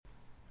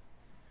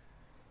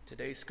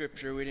Today's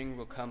scripture reading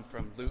will come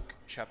from Luke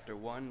chapter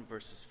 1,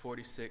 verses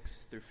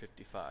 46 through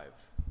 55.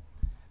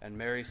 And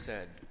Mary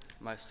said,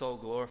 "My soul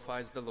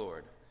glorifies the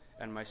Lord,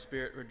 and my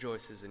spirit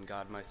rejoices in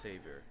God my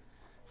Savior,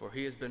 for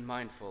he has been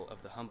mindful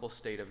of the humble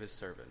state of his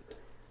servant.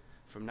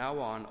 From now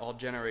on all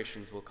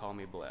generations will call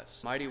me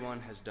blessed. Mighty One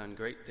has done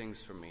great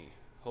things for me.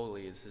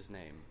 Holy is his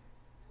name.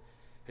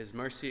 His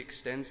mercy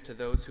extends to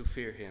those who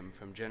fear him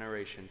from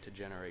generation to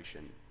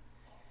generation.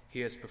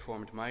 He has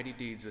performed mighty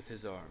deeds with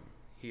his arm.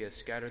 He has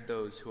scattered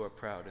those who are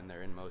proud in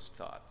their inmost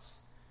thoughts.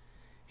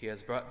 He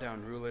has brought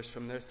down rulers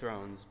from their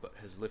thrones, but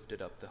has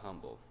lifted up the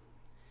humble.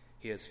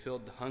 He has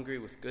filled the hungry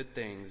with good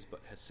things,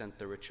 but has sent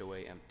the rich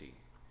away empty.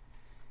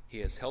 He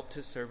has helped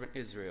his servant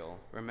Israel,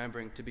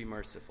 remembering to be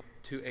merciful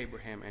to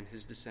Abraham and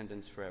his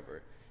descendants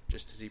forever,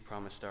 just as he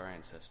promised our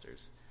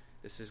ancestors."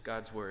 This is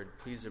God's word.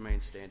 Please remain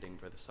standing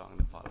for the song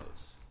that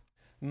follows.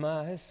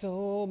 My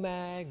soul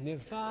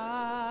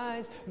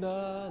magnifies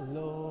the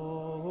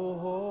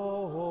Lord.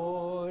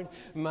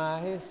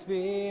 My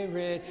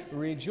spirit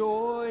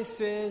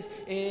rejoices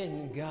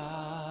in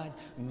God,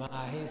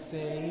 my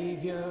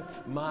Savior.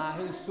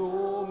 My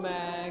soul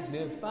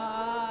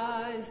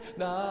magnifies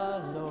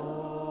the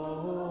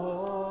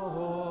Lord.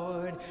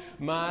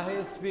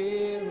 My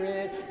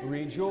spirit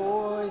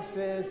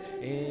rejoices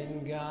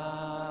in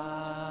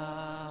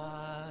God.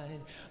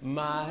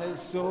 My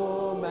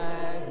soul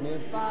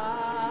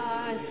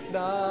magnifies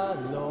the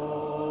Lord.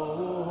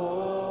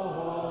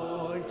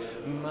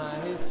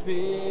 My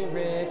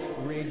spirit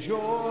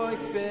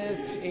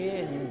rejoices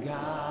in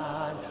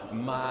God,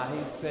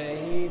 my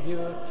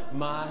Savior.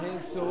 My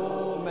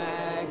soul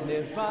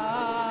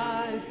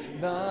magnifies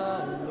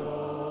the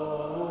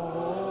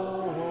Lord.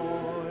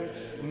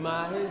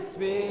 My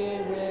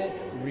spirit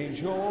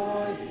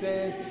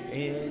rejoices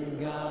in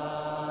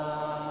God.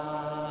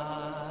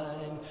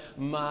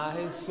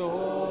 My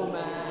soul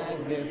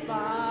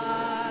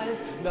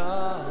magnifies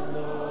the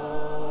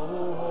Lord.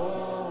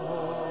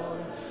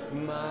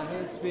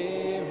 My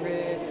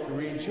spirit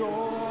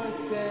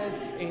rejoices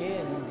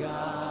in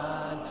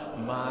God,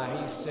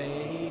 my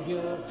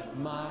Savior.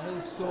 My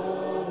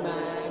soul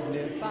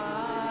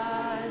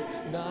magnifies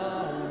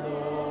the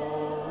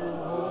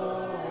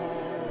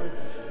Lord.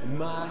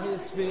 My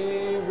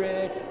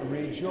spirit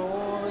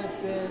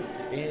rejoices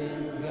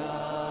in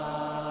God.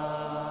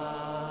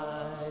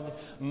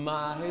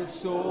 My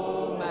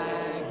soul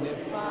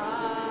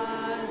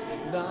magnifies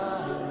the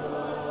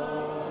Lord.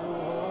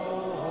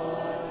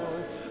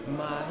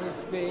 My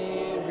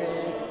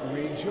spirit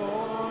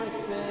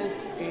rejoices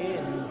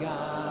in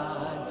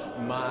God,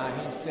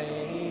 my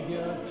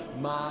Savior.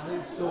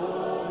 My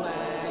soul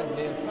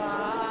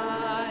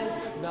magnifies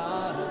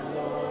the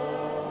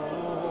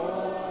Lord.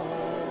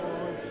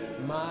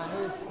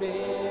 My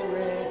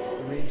spirit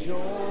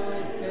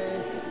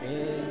rejoices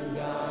in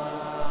God.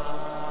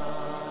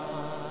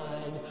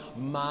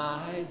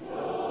 My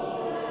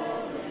soul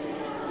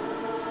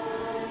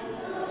magnifies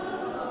the Lord.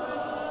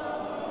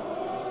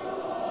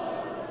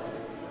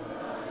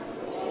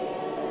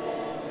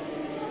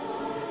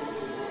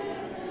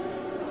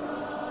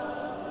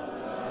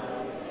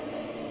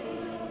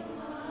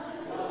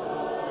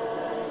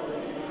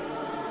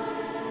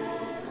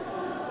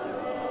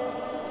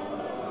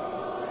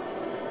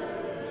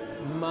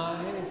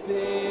 My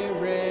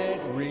spirit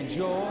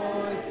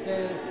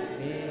rejoices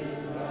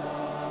in God.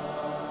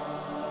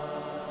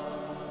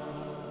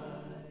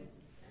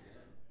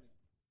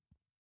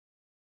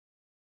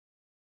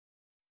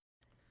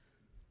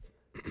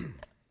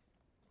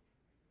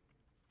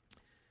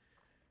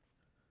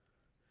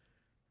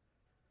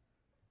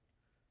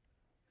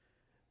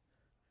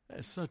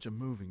 It's such a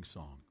moving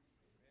song.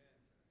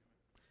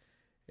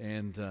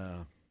 And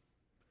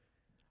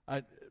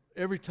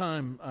every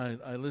time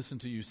I listen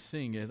to you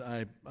sing it,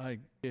 I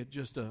get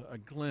just a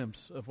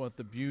glimpse of what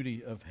the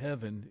beauty of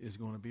heaven is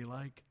going to be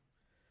like.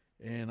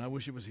 And I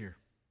wish it was here.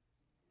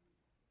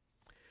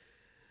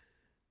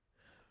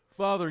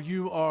 Father,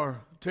 you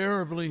are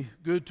terribly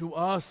good to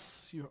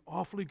us. You're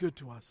awfully good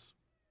to us.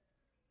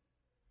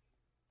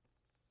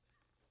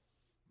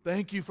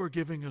 Thank you for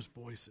giving us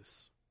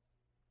voices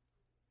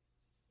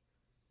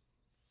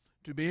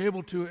to be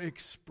able to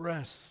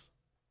express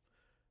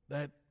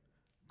that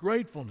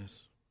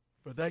gratefulness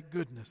for that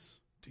goodness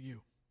to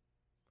you.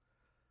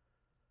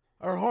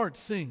 Our hearts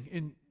sing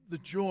in the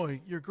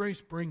joy your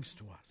grace brings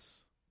to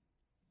us.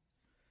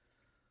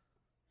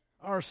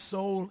 Our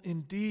soul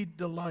indeed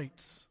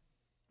delights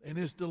and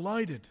is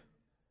delighted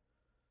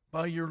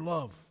by your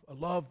love, a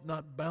love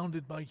not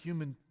bounded by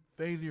human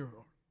failure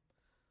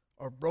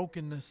or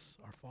brokenness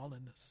or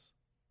fallenness.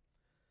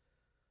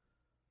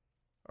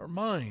 Our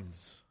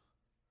minds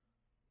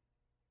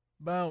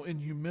bow in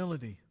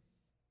humility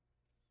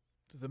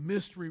to the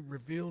mystery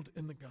revealed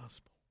in the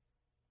gospel,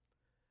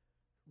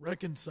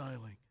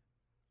 reconciling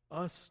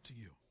us to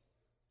you.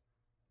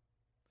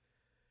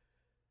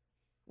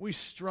 We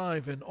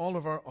strive in all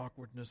of our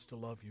awkwardness to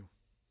love you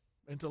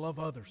and to love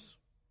others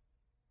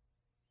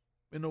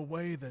in a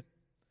way that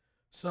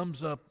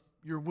sums up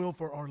your will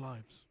for our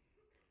lives.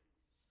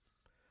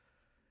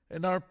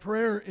 And our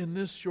prayer in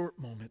this short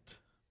moment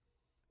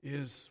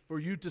is for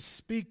you to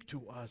speak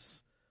to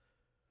us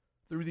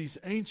through these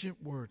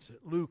ancient words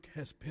that Luke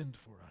has penned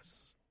for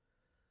us.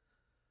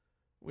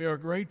 We are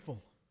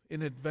grateful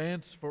in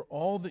advance for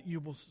all that you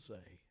will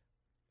say,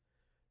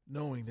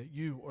 knowing that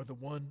you are the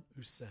one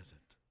who says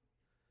it.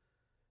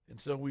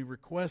 And so we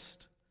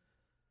request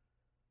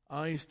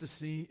eyes to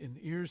see and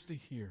ears to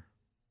hear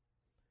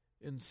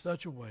in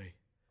such a way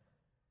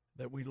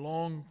that we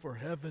long for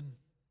heaven,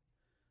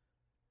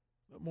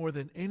 but more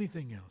than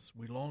anything else,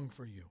 we long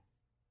for you.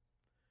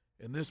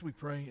 And this we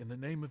pray in the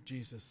name of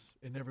Jesus,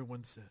 and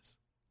everyone says.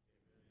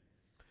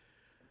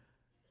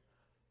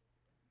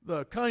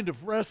 The kind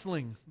of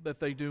wrestling that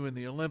they do in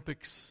the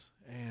Olympics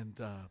and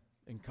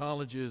in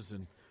colleges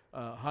and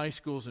high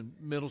schools and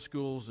middle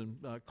schools and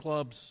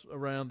clubs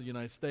around the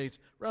United States,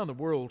 around the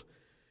world,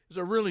 is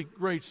a really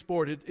great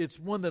sport. It's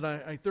one that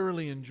I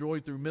thoroughly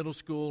enjoyed through middle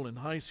school and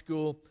high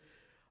school.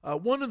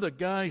 One of the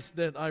guys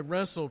that I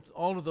wrestled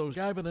all of those, a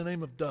guy by the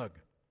name of Doug.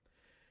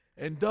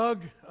 And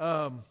Doug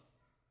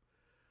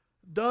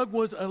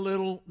was a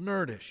little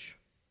nerdish.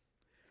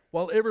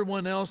 While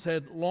everyone else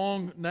had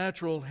long,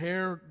 natural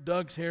hair,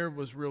 Doug's hair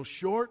was real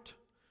short.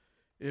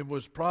 It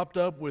was propped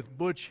up with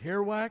butch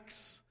hair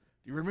wax.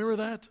 Do you remember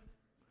that?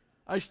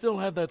 I still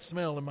have that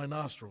smell in my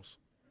nostrils.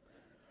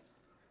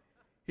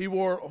 He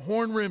wore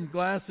horn-rimmed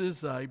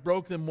glasses. He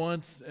broke them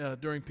once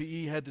during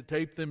PE, had to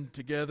tape them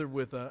together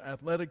with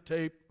athletic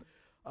tape.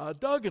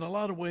 Doug, in a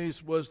lot of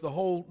ways, was the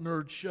whole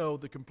nerd show,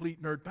 the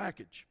complete nerd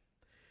package.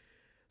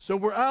 So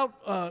we're out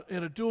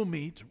at a dual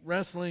meet,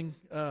 wrestling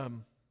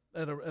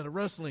at a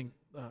wrestling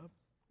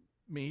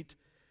meet,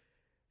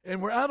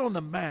 and we're out on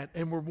the mat,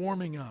 and we're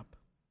warming up.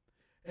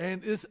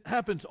 And this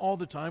happens all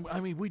the time. I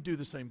mean, we do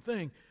the same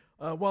thing.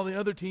 While the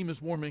other team is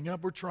warming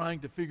up, we're trying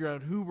to figure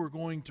out who we're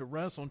going to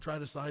wrestle and try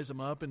to size them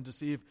up and to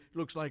see if it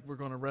looks like we're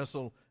going to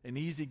wrestle an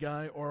easy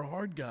guy or a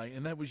hard guy.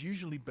 And that was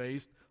usually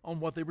based on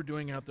what they were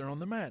doing out there on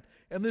the mat.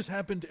 And this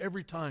happened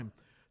every time.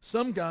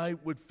 Some guy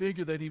would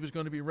figure that he was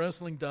going to be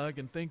wrestling Doug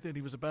and think that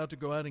he was about to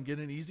go out and get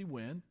an easy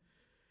win.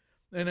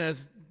 And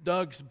as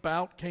Doug's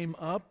bout came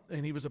up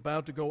and he was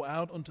about to go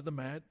out onto the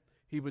mat,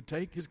 he would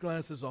take his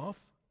glasses off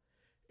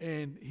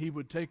and he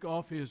would take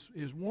off his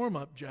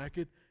warm-up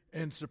jacket,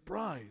 and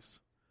surprise,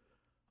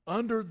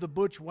 under the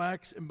butch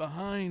wax and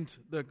behind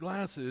the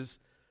glasses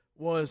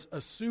was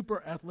a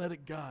super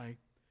athletic guy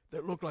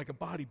that looked like a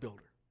bodybuilder.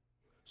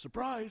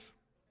 Surprise!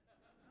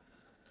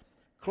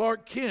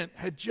 Clark Kent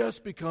had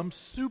just become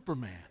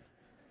Superman.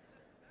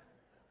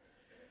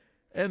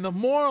 And the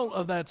moral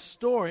of that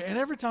story, and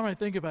every time I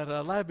think about it, I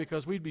laugh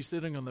because we'd be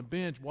sitting on the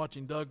bench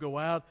watching Doug go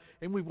out,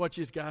 and we'd watch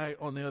this guy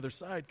on the other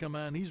side come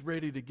out, and he's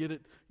ready to get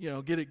it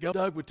going.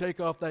 Doug would take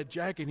off that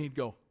jacket, and he'd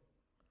go.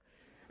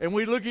 And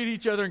we'd look at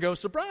each other and go,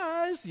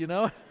 surprise,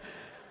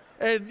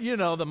 And,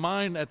 the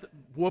mind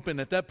whooping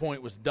at that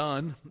point was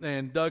done,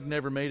 and Doug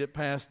never made it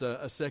past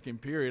a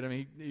second period. I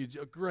mean, he's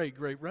a great,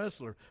 great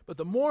wrestler. But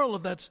the moral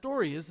of that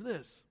story is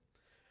this.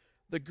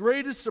 The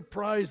greatest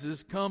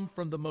surprises come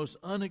from the most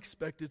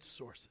unexpected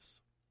sources.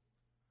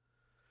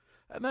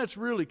 And that's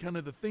really kind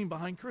of the theme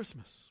behind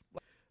Christmas.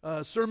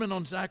 Sermon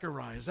on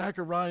Zechariah.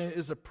 Zechariah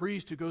is a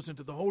priest who goes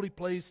into the holy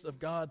place of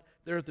God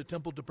there at the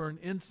temple to burn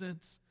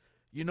incense.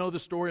 You know the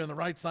story on the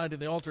right side of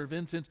the altar of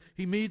incense.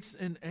 He meets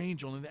an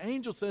angel, and the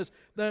angel says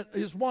that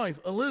his wife,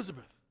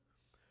 Elizabeth,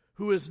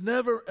 who has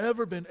never,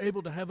 ever been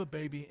able to have a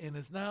baby and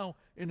is now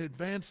in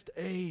advanced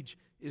age,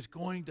 is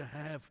going to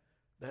have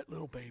that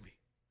little baby.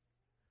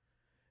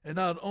 And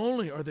not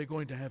only are they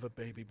going to have a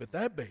baby, but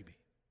that baby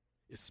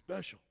is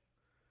special.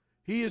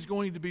 He is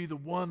going to be the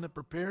one that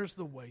prepares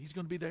the way. He's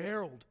going to be the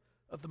herald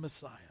of the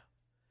Messiah.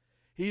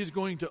 He is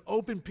going to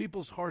open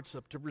people's hearts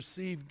up to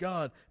receive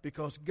God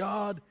because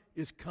God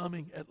is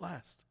coming at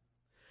last.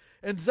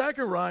 And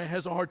Zechariah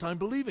has a hard time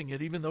believing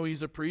it, even though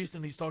he's a priest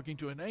and he's talking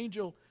to an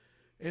angel.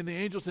 And the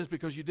angel says,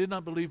 because you did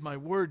not believe my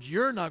words,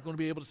 you're not going to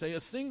be able to say a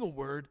single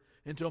word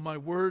until my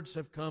words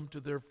have come to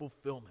their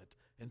fulfillment,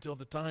 until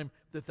the time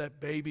that that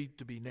baby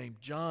to be named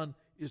John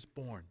is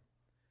born.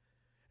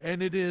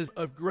 And it is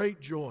of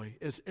great joy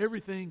as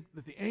everything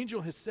that the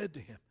angel has said to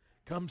him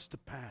comes to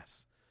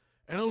pass.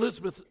 And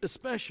Elizabeth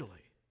especially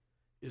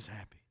is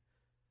happy.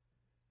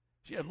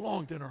 She had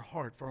longed in her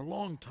heart for a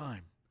long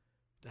time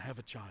to have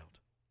a child.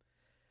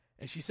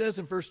 And she says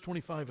in verse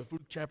 25 of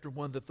Luke chapter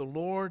 1 that the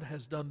Lord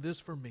has done this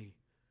for me.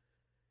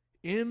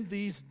 In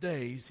these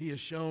days he has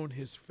shown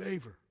his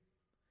favor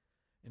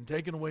and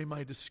taken away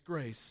my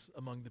disgrace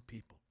among the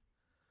people.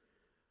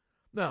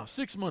 Now,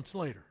 6 months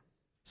later,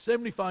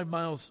 75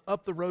 miles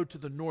up the road to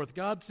the north,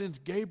 God sends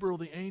Gabriel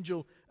the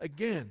angel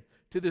again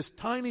to this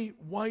tiny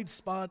white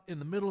spot in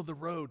the middle of the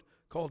road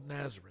called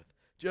Nazareth,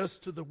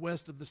 just to the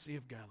west of the Sea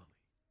of Galilee.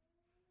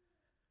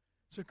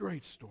 It's a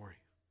great story.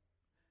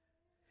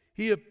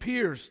 He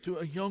appears to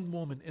a young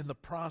woman in the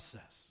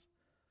process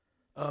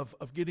of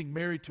getting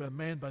married to a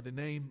man by the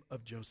name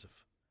of Joseph.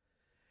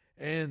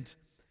 And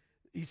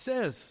he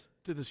says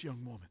to this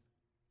young woman,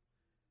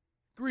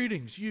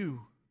 greetings,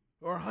 you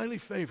who are highly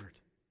favored.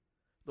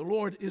 The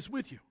Lord is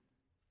with you.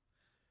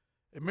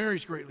 And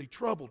Mary's greatly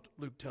troubled,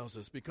 Luke tells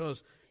us,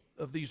 because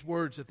of these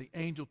words that the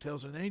angel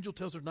tells her. And the angel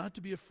tells her not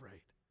to be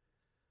afraid,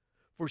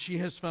 for she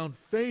has found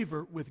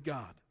favor with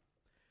God.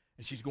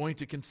 And she's going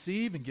to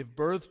conceive and give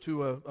birth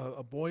to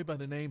a boy by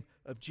the name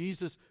of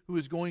Jesus, who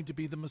is going to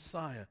be the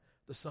Messiah,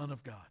 the Son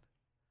of God.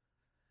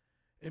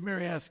 And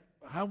Mary asks,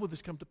 how will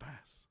this come to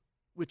pass?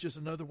 Which is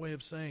another way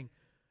of saying,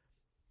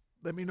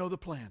 let me know the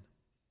plan.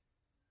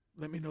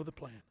 Let me know the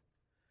plan.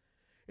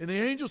 And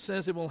the angel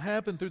says it will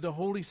happen through the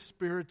Holy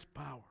Spirit's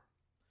power.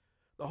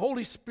 The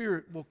Holy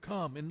Spirit will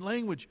come in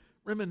language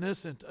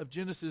reminiscent of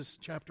Genesis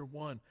chapter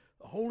 1.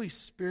 The Holy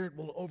Spirit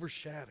will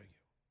overshadow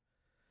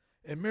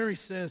you. And Mary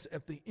says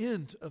at the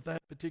end of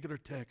that particular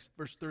text,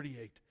 verse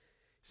 38,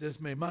 says,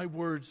 may my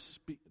words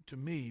to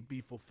me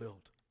be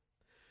fulfilled.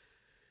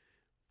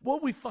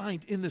 What we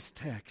find in this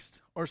text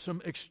are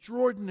some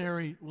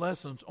extraordinary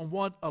lessons on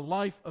what a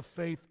life of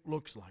faith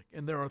looks like.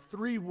 And there are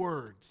three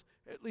words,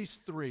 at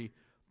least three,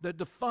 that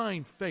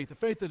define faith, a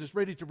faith that is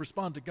ready to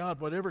respond to God,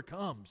 whatever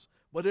comes,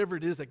 whatever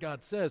it is that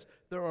God says.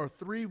 There are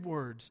three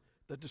words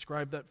that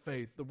describe that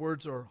faith. The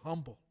words are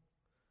humble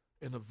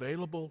and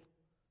available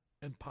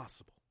and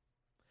possible.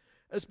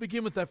 Let's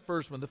begin with that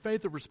first one. The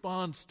faith that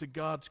responds to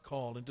God's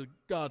call and to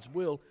God's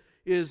will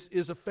is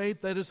a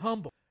faith that is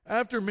humble.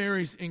 After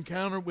Mary's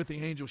encounter with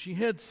the angel, she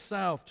heads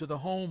south to the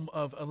home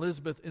of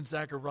Elizabeth and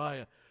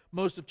Zechariah.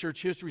 Most of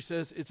church history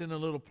says it's in a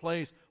little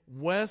place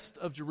west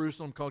of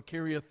Jerusalem called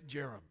Kiriath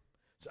Jearim.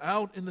 It's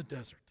out in the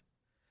desert.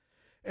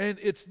 And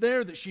it's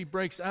there that she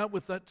breaks out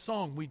with that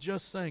song we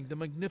just sang, the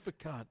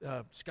Magnificat.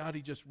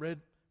 Scotty just read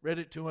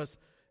it to us,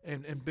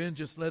 and Ben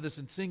just led us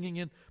in singing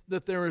in,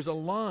 that there is a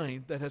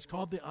line that has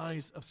caught the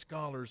eyes of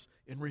scholars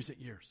in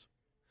recent years.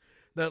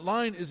 That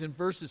line is in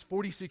verses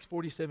 46,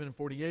 47, and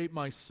 48.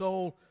 My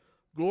soul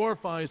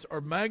glorifies or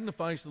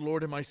magnifies the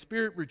Lord, and my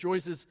spirit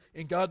rejoices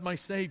in God my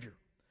Savior.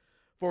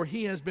 For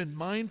he has been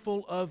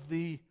mindful of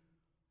the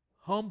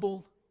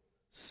humble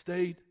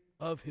state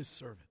of his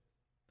servant.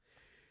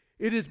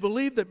 It is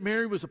believed that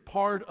Mary was a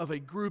part of a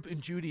group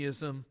in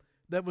Judaism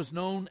that was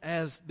known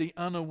as the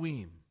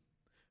Anoim,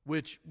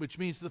 which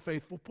means the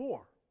faithful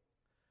poor.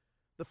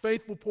 The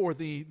faithful poor,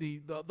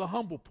 the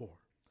humble poor.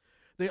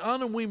 The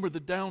Anoim were the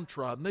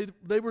downtrodden.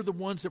 They were the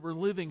ones that were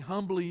living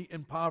humbly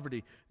in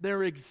poverty.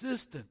 Their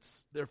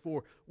existence,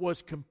 therefore,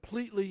 was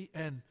completely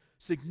and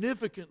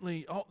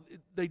significantly,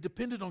 they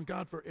depended on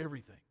God for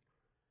everything.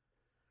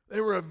 They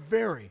were a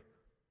very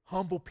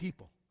humble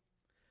people.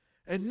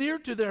 And near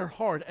to their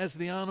heart, as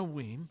the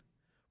Anoim,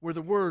 were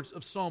the words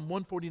of Psalm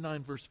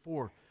 149, verse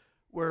 4,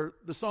 where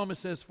the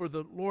psalmist says, for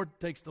the Lord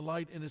takes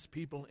delight in his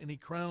people, and he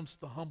crowns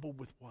the humble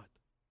with what?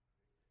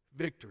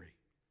 Victory.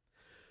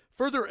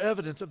 Further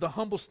evidence of the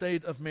humble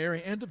state of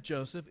Mary and of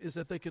Joseph is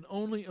that they could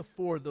only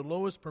afford the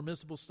lowest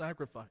permissible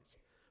sacrifice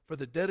for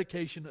the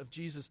dedication of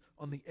Jesus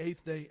on the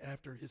 8th day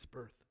after his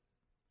birth.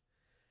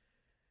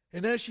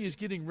 And as she is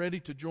getting ready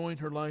to join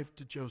her life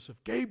to Joseph,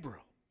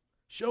 Gabriel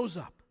shows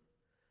up,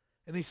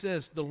 and he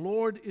says, the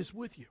Lord is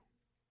with you.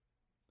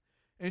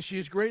 And she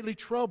is greatly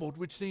troubled,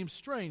 which seems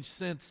strange,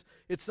 since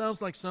it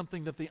sounds like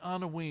something that the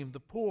Anoim, the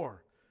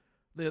poor,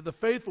 the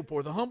faithful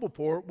poor, the humble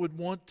poor, would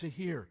want to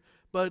hear.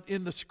 But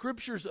in the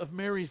scriptures of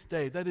Mary's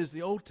day, that is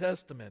the Old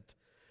Testament,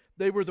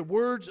 they were the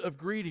words of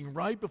greeting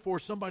right before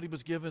somebody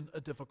was given a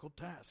difficult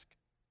task.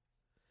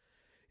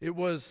 It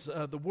was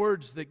the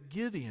words that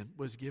Gideon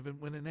was given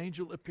when an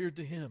angel appeared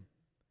to him.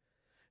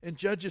 In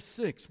Judges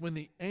 6, when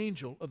the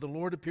angel of the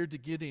Lord appeared to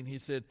Gideon, he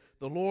said,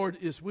 the Lord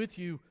is with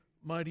you,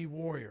 mighty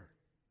warrior.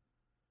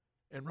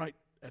 And right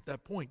at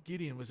that point,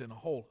 Gideon was in a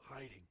hole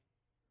hiding.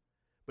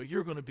 But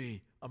you're going to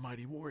be a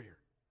mighty warrior.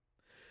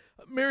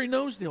 Mary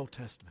knows the Old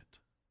Testament.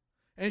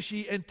 And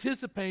she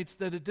anticipates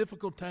that a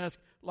difficult task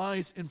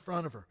lies in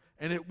front of her.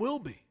 And it will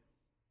be.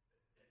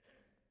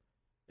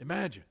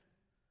 Imagine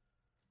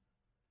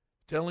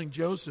telling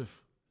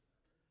Joseph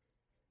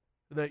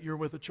that you're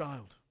with a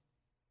child.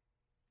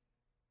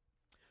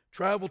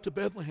 Travel to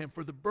Bethlehem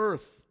for the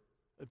birth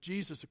of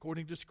Jesus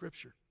according to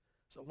Scripture.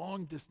 It's a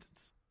long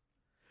distance.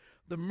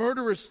 The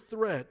murderous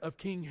threat of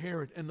King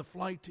Herod and the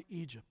flight to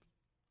Egypt.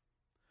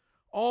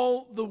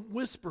 All the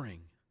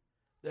whispering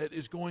that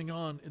is going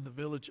on in the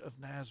village of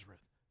Nazareth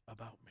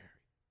about Mary.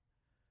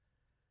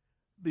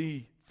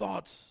 The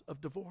thoughts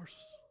of divorce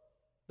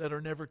that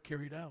are never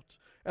carried out.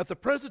 At the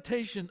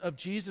presentation of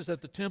Jesus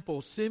at the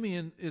temple,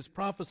 Simeon is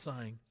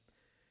prophesying,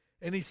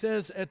 and he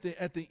says at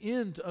the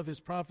end of his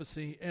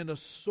prophecy, and a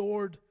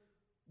sword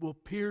will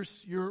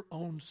pierce your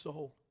own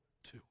soul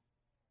too.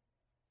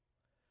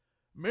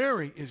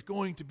 Mary is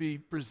going to be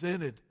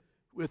presented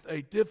with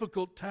a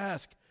difficult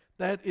task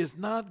that is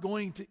not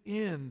going to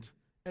end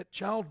at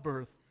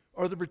childbirth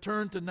or the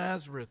return to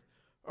Nazareth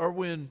or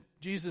when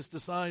Jesus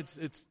decides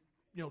it's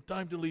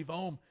time to leave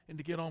home and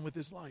to get on with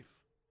his life.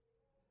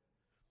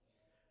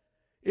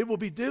 It will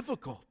be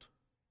difficult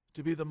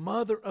to be the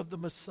mother of the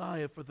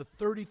Messiah for the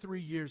 33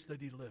 years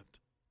that he lived.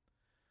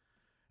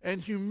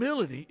 And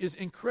humility is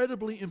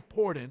incredibly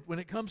important when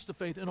it comes to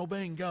faith and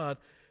obeying God,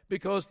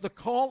 because the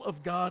call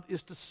of God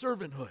is to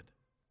servanthood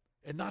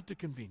and not to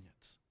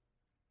convenience.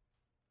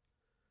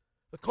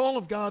 The call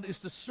of God is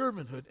to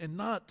servanthood and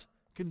not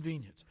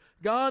convenience.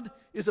 God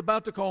is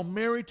about to call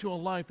Mary to a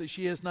life that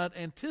she has not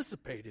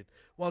anticipated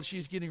while she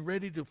is getting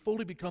ready to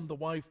fully become the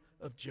wife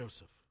of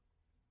Joseph.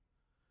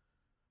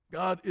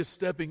 God is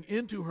stepping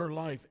into her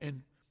life,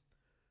 and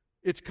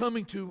it's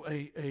coming to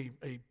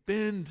a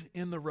bend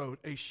in the road,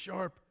 a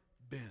sharp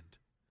bend.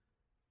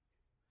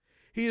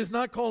 He is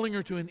not calling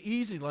her to an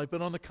easy life,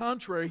 but on the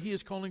contrary, he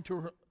is calling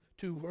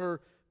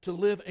her to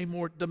live a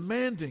more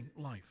demanding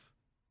life.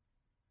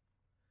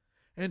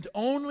 And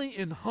only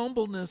in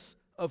humbleness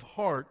of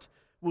heart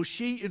will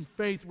she in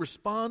faith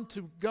respond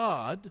to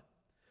God,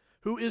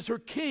 who is her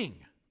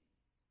king,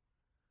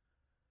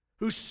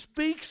 who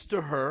speaks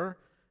to her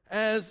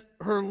as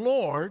her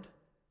Lord.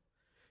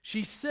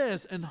 She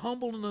says in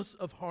humbleness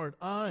of heart,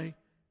 I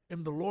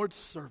am the Lord's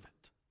servant.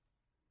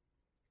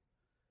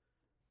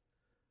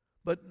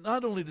 But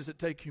not only does it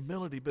take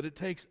humility, but it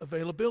takes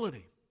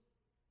availability.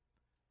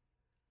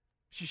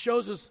 She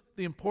shows us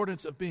the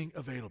importance of being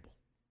available.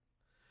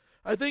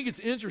 I think it's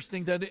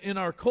interesting that in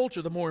our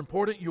culture, the more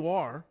important you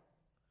are,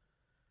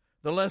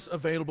 the less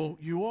available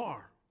you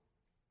are.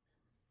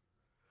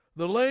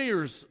 The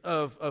layers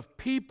of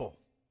people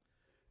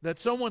that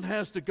someone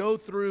has to go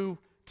through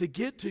to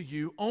get to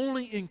you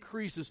only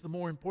increases the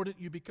more important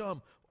you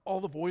become. All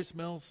the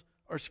voicemails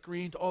are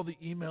screened, all the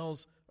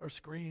emails are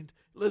screened.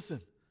 Listen,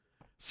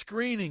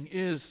 screening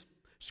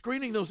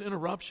those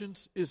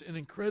interruptions is an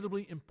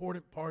incredibly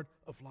important part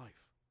of life.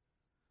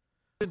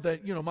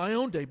 That, my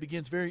own day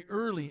begins very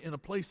early in a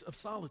place of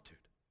solitude.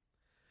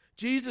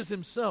 Jesus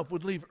himself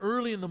would leave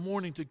early in the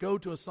morning to go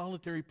to a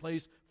solitary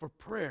place for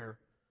prayer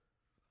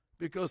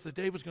because the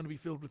day was going to be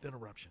filled with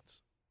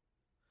interruptions.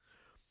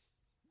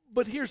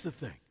 But here's the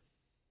thing.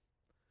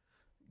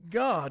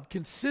 God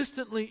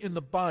consistently in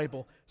the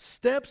Bible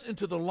steps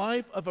into the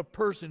life of a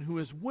person who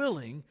is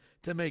willing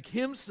to make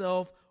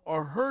himself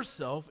or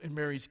herself, in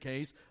Mary's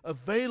case,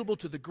 available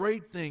to the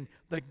great thing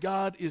that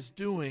God is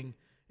doing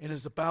and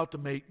is about to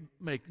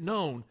make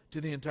known to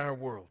the entire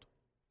world.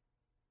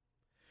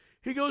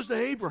 He goes to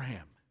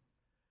Abraham,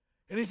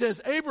 and he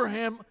says,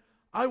 Abraham,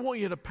 I want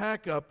you to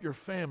pack up your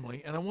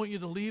family, and I want you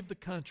to leave the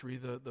country,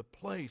 the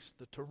place,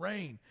 the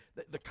terrain,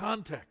 the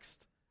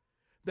context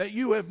that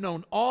you have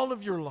known all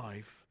of your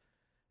life,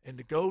 and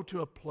to go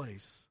to a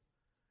place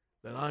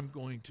that I'm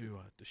going to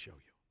show you.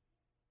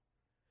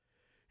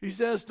 He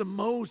says to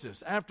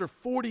Moses, after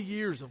 40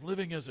 years of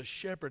living as a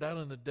shepherd out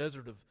in the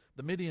desert of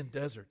the Midian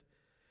desert,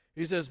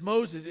 he says,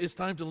 Moses, it's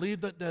time to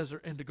leave that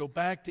desert and to go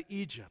back to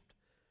Egypt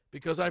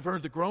because I've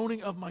heard the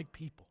groaning of my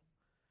people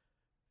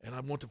and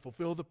I want to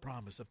fulfill the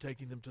promise of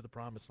taking them to the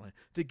promised land.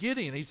 To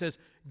Gideon, he says,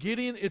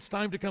 Gideon, it's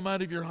time to come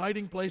out of your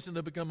hiding place and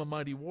to become a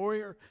mighty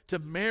warrior. To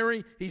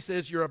Mary, he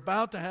says, you're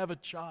about to have a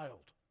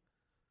child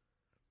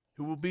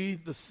who will be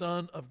the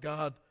Son of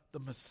God, the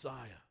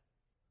Messiah,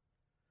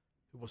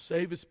 who will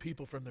save his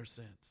people from their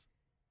sins.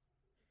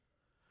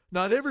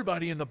 Not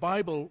everybody in the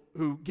Bible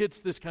who gets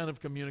this kind of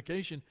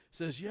communication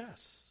says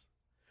yes.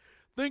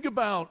 Think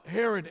about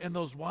Herod and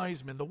those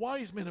wise men. The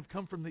wise men have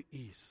come from the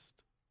east.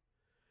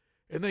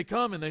 And they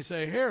come and they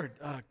say, Herod,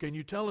 can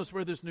you tell us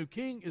where this new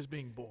king is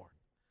being born?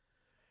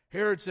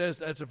 Herod says,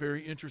 that's a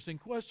very interesting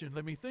question.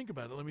 Let me think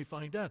about it. Let me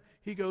find out.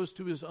 He goes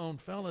to his own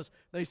fellows.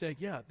 They say,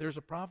 yeah, there's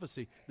a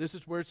prophecy. This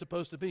is where it's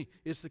supposed to be.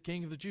 It's the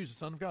king of the Jews, the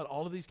Son of God,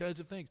 all of these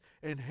kinds of things.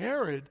 And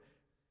Herod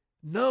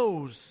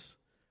knows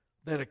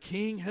that a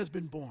king has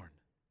been born.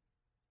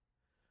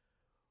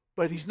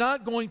 But he's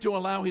not going to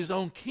allow his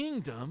own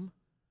kingdom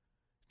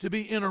to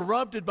be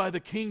interrupted by the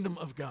kingdom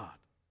of God,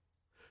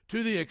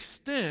 to the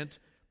extent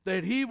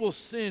that he will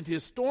send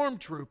his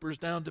stormtroopers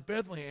down to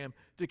Bethlehem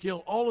to kill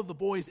all of the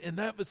boys in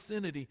that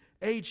vicinity,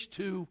 age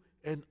 2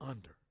 and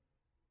under.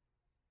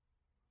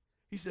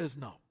 He says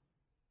no.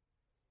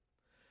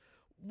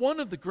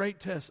 One of the great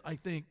tests, I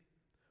think,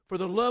 for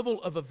the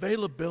level of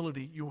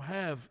availability you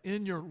have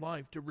in your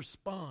life to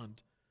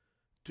respond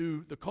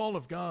to the call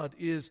of God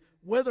is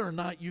whether or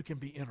not you can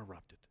be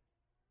interrupted.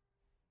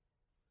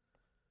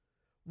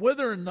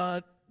 Whether or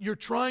not you're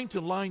trying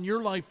to line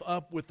your life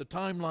up with the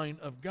timeline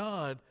of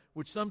God,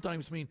 which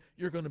sometimes means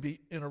you're going to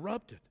be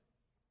interrupted.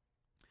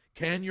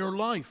 Can your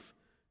life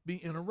be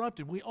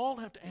interrupted? We all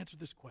have to answer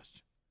this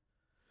question.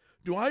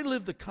 Do I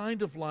live the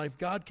kind of life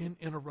God can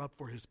interrupt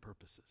for his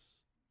purposes?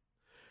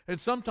 And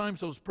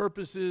sometimes those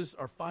purposes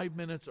are 5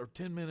 minutes or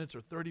 10 minutes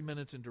or 30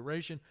 minutes in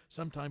duration.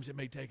 Sometimes it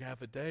may take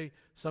half a day.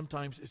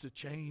 Sometimes it's a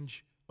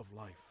change of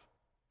life.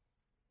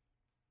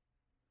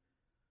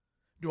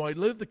 Do I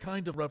live the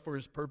kind of life for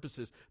his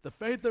purposes? The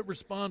faith that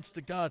responds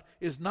to God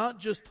is not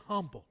just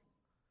humble,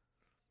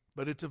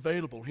 but it's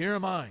available. Here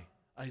am I,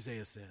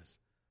 Isaiah says.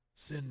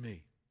 Send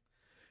me.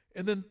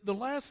 And then the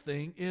last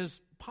thing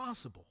is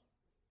possible.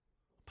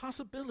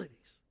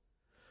 Possibilities.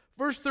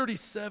 Verse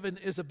 37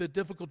 is a bit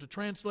difficult to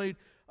translate.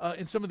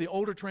 In some of the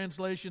older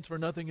translations, for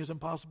nothing is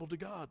impossible to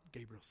God,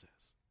 Gabriel says.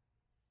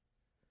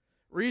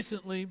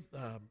 Recently,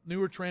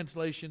 newer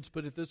translations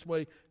put it this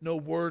way, no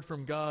word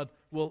from God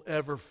will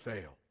ever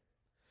fail.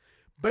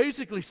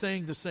 Basically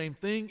saying the same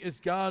thing as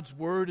God's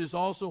word is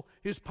also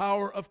his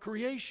power of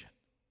creation.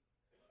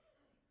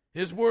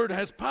 His word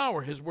has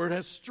power. His word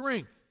has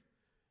strength.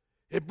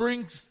 It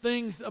brings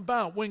things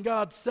about. When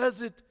God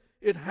says it,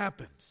 it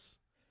happens.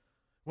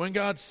 When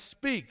God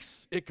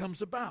speaks, it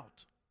comes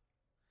about.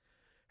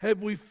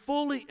 Have we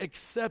fully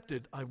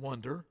accepted, I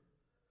wonder,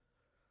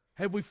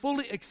 have we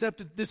fully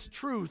accepted this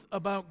truth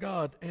about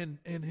God and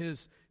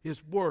His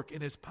work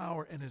and His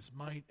power and His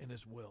might and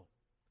His will?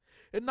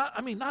 And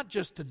not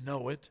just to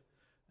know it.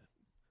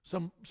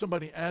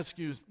 Somebody asks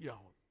you,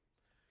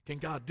 can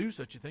God do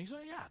such a thing? So,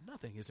 yeah,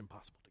 nothing is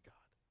impossible to God.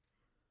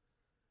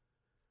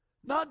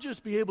 Not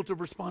just be able to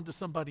respond to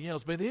somebody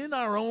else, but in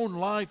our own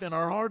life, in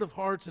our heart of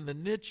hearts, in the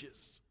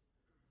niches,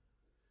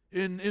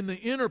 in the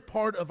inner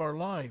part of our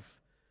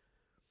life,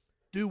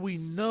 do we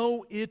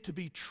know it to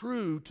be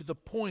true to the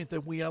point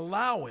that we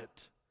allow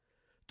it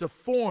to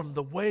form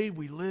the way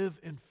we live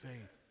in faith?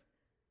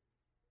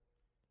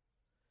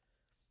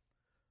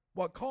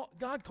 What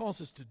God calls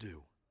us to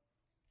do,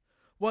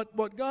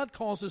 what God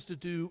calls us to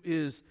do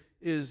is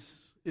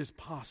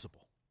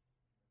possible.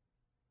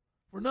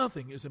 For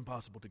nothing is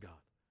impossible to God.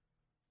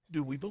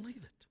 Do we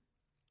believe it?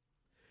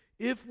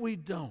 If we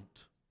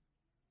don't,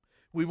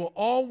 we will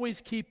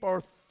always keep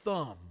our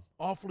thumb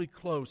awfully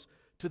close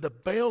to the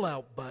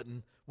bailout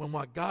button when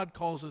what God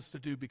calls us to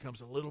do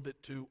becomes a little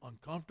bit too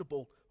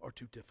uncomfortable or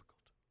too difficult.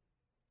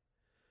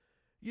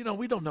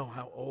 We don't know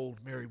how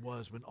old Mary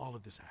was when all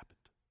of this happened.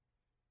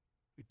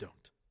 We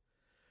don't.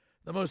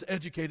 The most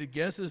educated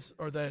guesses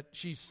are that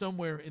she's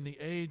somewhere in the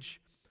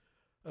age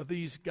of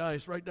these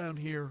guys right down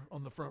here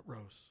on the front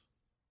rows,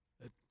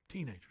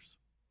 teenagers.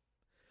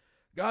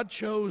 God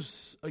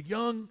chose a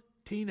young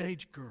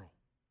teenage girl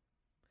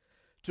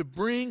to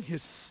bring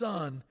His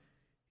Son,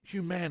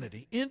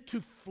 humanity,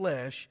 into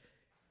flesh,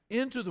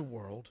 into the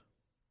world,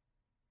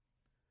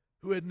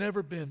 who had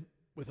never been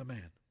with a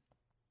man.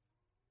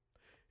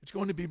 It's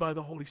going to be by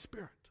the Holy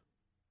Spirit.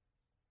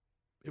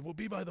 It will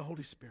be by the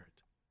Holy Spirit.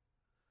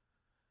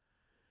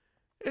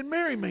 And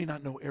Mary may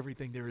not know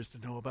everything there is to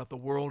know about the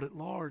world at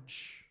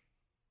large,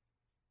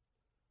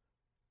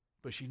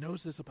 but she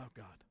knows this about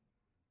God.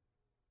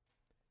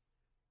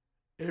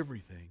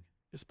 Everything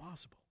is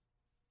possible.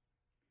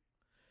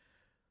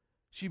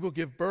 She will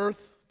give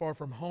birth far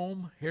from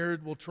home.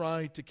 Herod will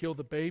try to kill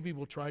the baby,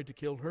 will try to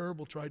kill her,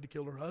 will try to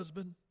kill her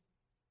husband.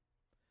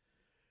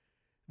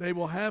 They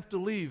will have to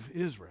leave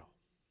Israel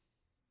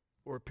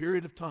for a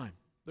period of time.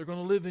 They're going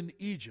to live in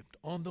Egypt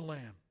on the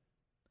lam.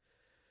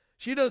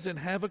 She doesn't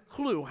have a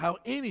clue how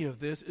any of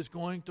this is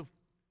going to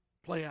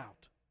play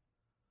out.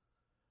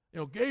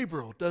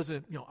 Gabriel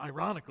doesn't,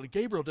 ironically,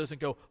 Gabriel doesn't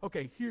go,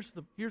 okay, here's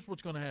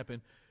what's going to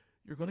happen.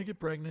 You're going to get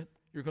pregnant.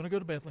 You're going to go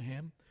to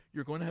Bethlehem.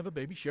 You're going to have a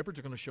baby. Shepherds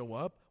are going to show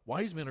up.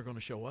 Wise men are going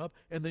to show up.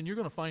 And then you're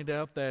going to find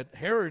out that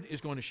Herod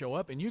is going to show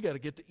up, and you got to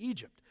get to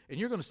Egypt. And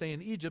you're going to stay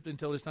in Egypt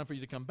until it's time for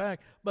you to come back.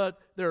 But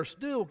there are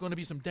still going to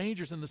be some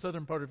dangers in the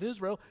southern part of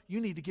Israel.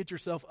 You need to get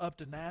yourself up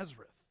to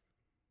Nazareth.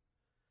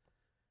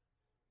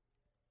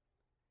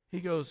 He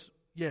goes,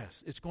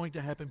 yes, it's going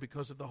to happen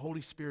because of the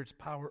Holy Spirit's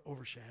power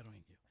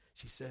overshadowing you.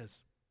 She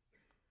says,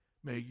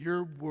 may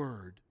your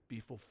word be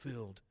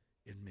fulfilled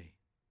in me.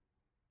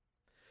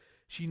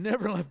 She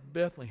never left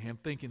Bethlehem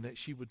thinking that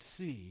she would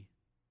see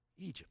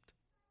Egypt.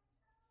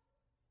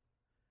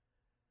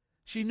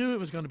 She knew it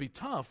was going to be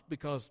tough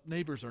because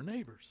neighbors are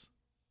neighbors.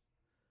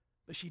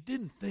 But she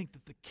didn't think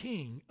that the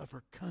king of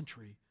her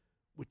country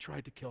would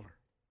try to kill her.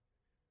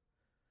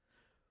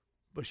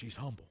 But she's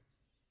humble.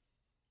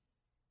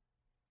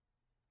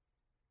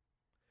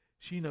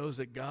 She knows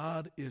that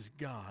God is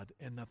God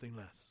and nothing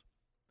less.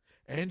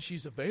 And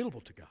she's available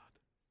to God.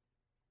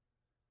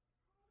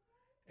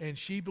 And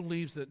she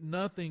believes that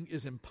nothing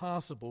is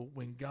impossible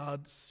when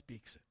God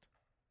speaks it.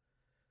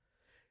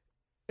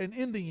 And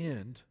in the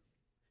end,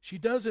 she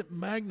doesn't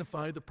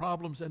magnify the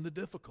problems and the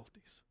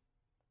difficulties.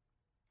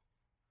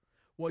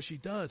 What she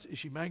does is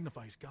she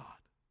magnifies God.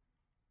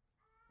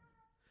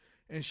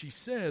 And she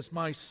says,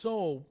 my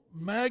soul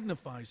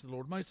magnifies the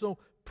Lord. My soul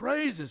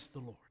praises the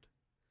Lord.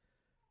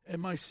 And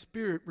my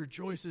spirit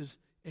rejoices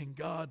in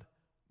God,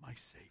 my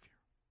Savior.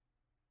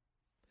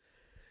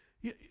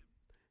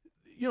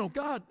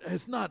 God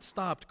has not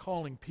stopped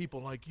calling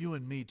people like you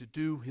and me to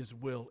do His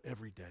will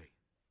every day.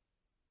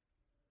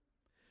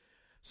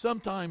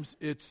 Sometimes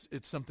it's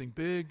something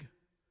big.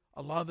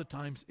 A lot of the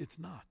times it's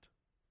not.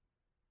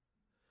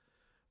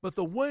 But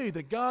the way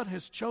that God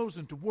has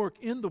chosen to work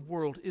in the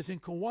world is in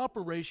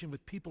cooperation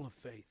with people of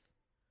faith.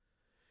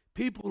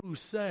 People who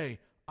say,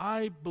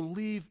 I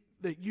believe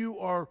that you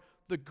are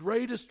the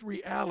greatest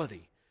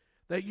reality,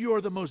 that you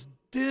are the most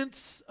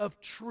dense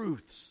of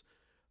truths,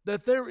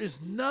 that there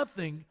is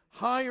nothing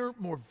higher,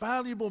 more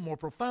valuable, more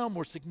profound,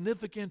 more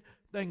significant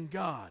than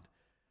God.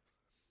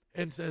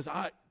 And says,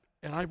 I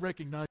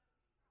recognize.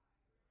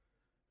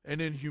 And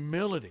in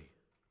humility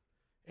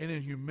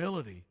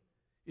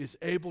is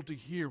able to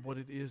hear what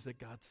it is that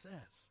God says.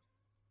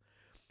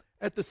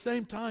 At the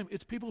same time,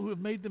 it's people who have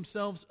made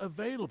themselves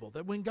available,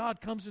 that when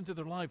God comes into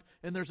their life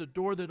and there's a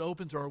door that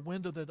opens or a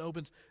window that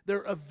opens,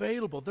 they're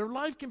available. Their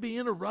life can be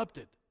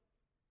interrupted.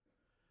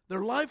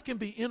 Their life can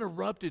be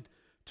interrupted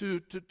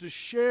to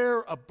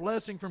share a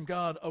blessing from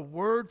God, a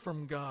word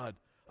from God,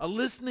 a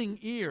listening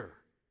ear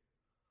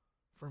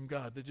from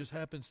God that just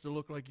happens to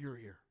look like your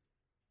ear.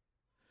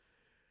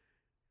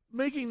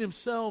 Making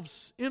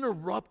themselves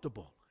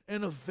interruptible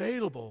and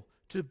available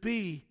to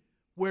be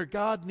where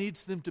God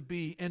needs them to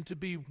be and to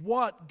be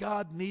what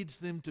God needs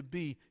them to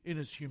be in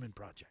His human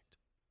project.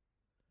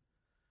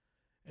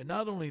 And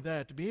not only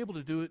that, to be able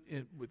to do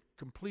it with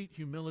complete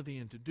humility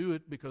and to do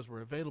it because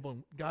we're available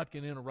and God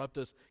can interrupt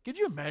us. Could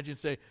you imagine,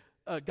 say,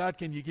 God,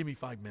 can you give me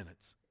 5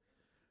 minutes?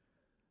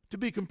 To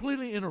be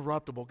completely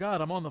interruptible.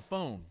 God, I'm on the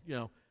phone,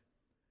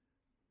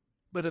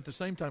 But at the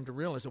same time to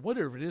realize that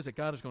whatever it is that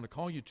God is going to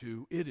call you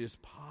to, it is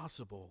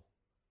possible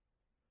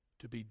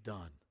to be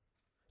done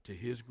to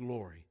His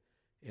glory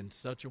in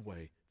such a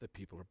way that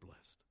people are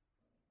blessed.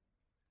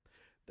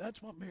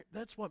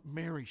 That's what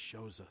Mary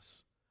shows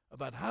us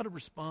about how to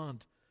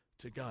respond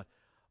to God.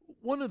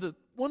 One of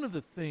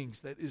the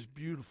things that is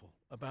beautiful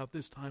about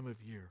this time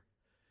of year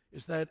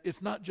is that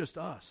it's not just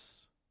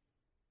us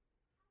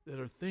that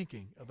are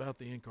thinking about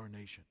the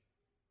incarnation.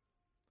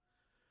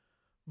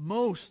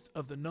 Most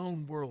of the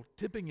known world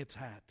tipping its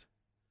hat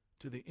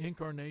to the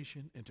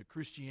incarnation and to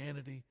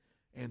Christianity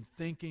and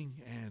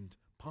thinking and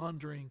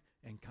pondering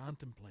and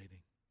contemplating.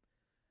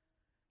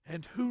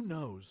 And who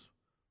knows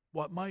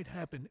what might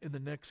happen in the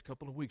next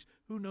couple of weeks?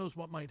 Who knows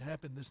what might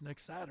happen this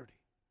next Saturday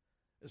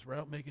as we're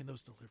out making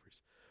those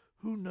deliveries?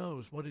 Who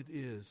knows what it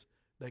is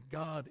that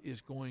God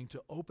is going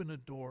to open a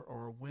door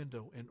or a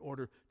window in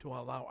order to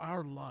allow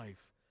our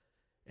life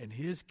and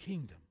His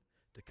kingdom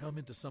to come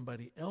into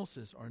somebody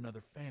else's or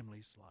another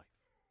family's life.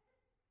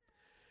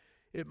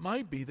 It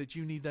might be that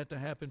you need that to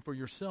happen for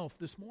yourself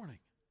this morning.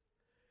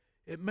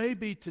 It may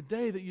be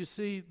today that you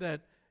see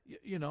that,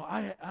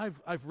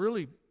 I've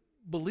really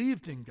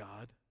believed in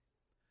God,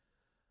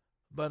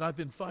 but I've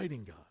been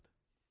fighting God.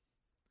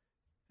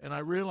 And I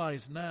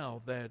realize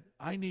now that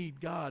I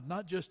need God,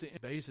 not just to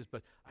basis,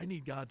 but I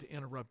need God to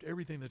interrupt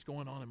everything that's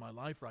going on in my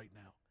life right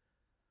now.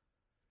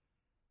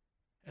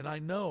 And I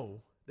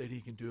know that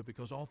He can do it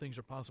because all things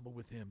are possible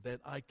with Him,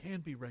 that I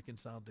can be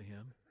reconciled to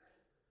Him,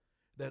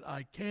 that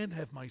I can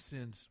have my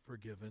sins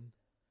forgiven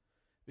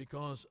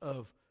because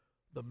of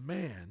the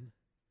man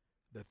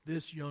that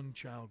this young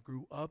child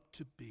grew up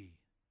to be,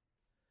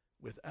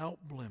 without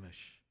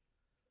blemish,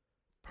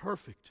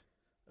 perfect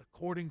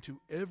according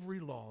to every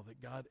law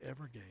that God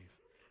ever gave,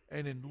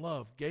 and in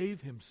love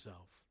gave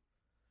Himself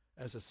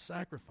as a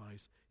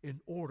sacrifice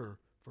in order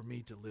for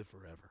me to live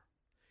forever.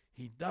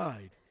 He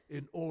died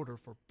in order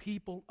for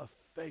people of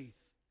faith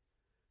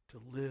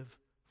to live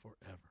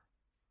forever.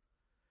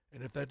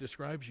 And if that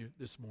describes you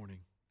this morning,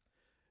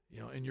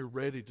 and you're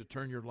ready to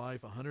turn your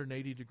life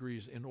 180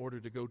 degrees in order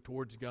to go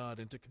towards God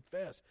and to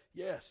confess,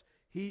 yes,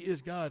 He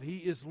is God, He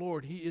is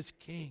Lord, He is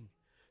King.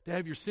 To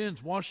have your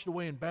sins washed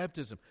away in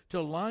baptism,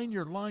 to line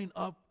your life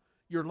up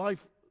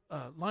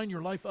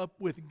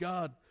with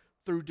God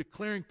through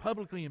declaring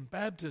publicly in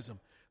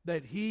baptism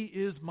that He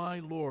is my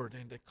Lord,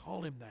 and to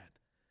call Him that,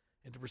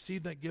 and to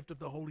receive that gift of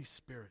the Holy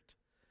Spirit,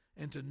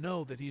 and to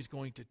know that He's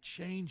going to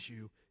change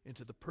you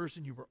into the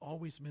person you were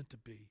always meant to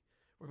be.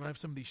 We're going to have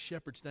some of these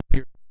shepherds down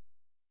here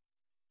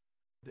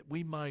that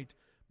we might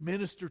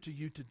minister to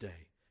you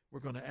today. We're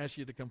going to ask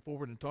you to come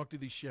forward and talk to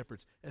these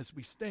shepherds as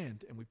we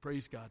stand and we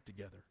praise God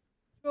together.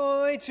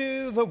 Joy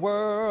to the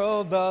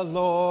world, the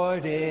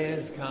Lord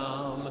is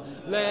come.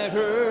 Let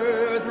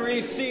earth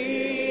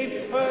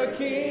receive her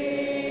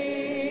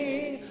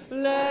King.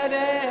 Let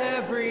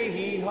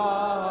every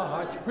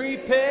heart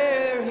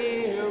prepare